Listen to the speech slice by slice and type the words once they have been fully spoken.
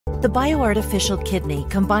The bioartificial kidney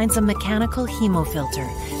combines a mechanical hemofilter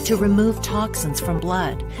to remove toxins from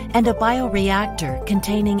blood and a bioreactor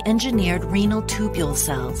containing engineered renal tubule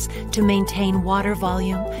cells to maintain water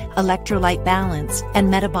volume, electrolyte balance,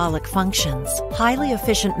 and metabolic functions. Highly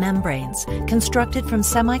efficient membranes, constructed from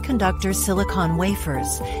semiconductor silicon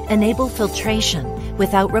wafers, enable filtration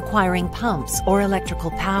without requiring pumps or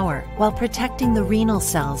electrical power, while protecting the renal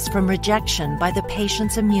cells from rejection by the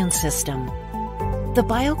patient's immune system. The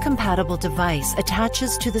biocompatible device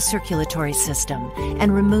attaches to the circulatory system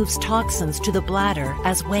and removes toxins to the bladder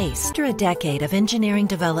as waste. After a decade of engineering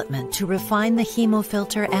development to refine the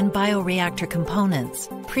hemofilter and bioreactor components,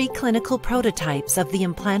 preclinical prototypes of the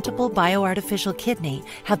implantable bioartificial kidney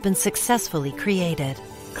have been successfully created.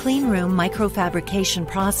 Cleanroom microfabrication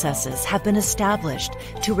processes have been established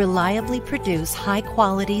to reliably produce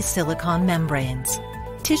high-quality silicon membranes.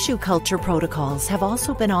 Tissue culture protocols have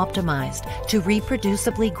also been optimized to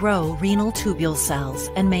reproducibly grow renal tubule cells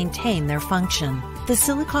and maintain their function. The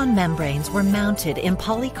silicon membranes were mounted in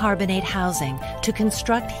polycarbonate housing to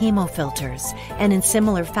construct hemofilters, and in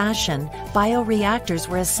similar fashion, bioreactors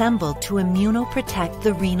were assembled to immunoprotect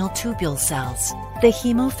the renal tubule cells. The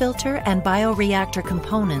hemofilter and bioreactor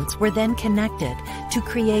components were then connected to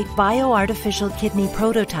create bioartificial kidney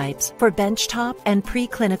prototypes for benchtop and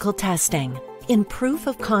preclinical testing. In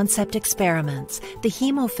proof-of-concept experiments, the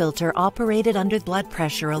hemofilter operated under blood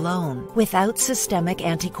pressure alone, without systemic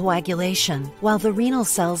anticoagulation, while the renal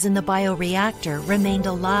cells in the bioreactor remained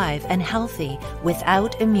alive and healthy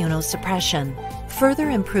without immunosuppression.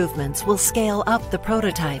 Further improvements will scale up the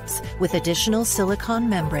prototypes with additional silicon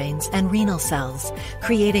membranes and renal cells,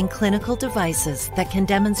 creating clinical devices that can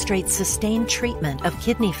demonstrate sustained treatment of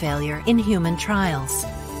kidney failure in human trials.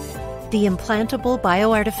 The implantable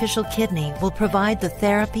bioartificial kidney will provide the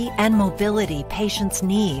therapy and mobility patients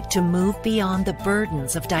need to move beyond the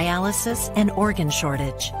burdens of dialysis and organ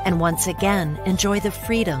shortage, and once again enjoy the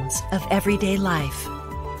freedoms of everyday life.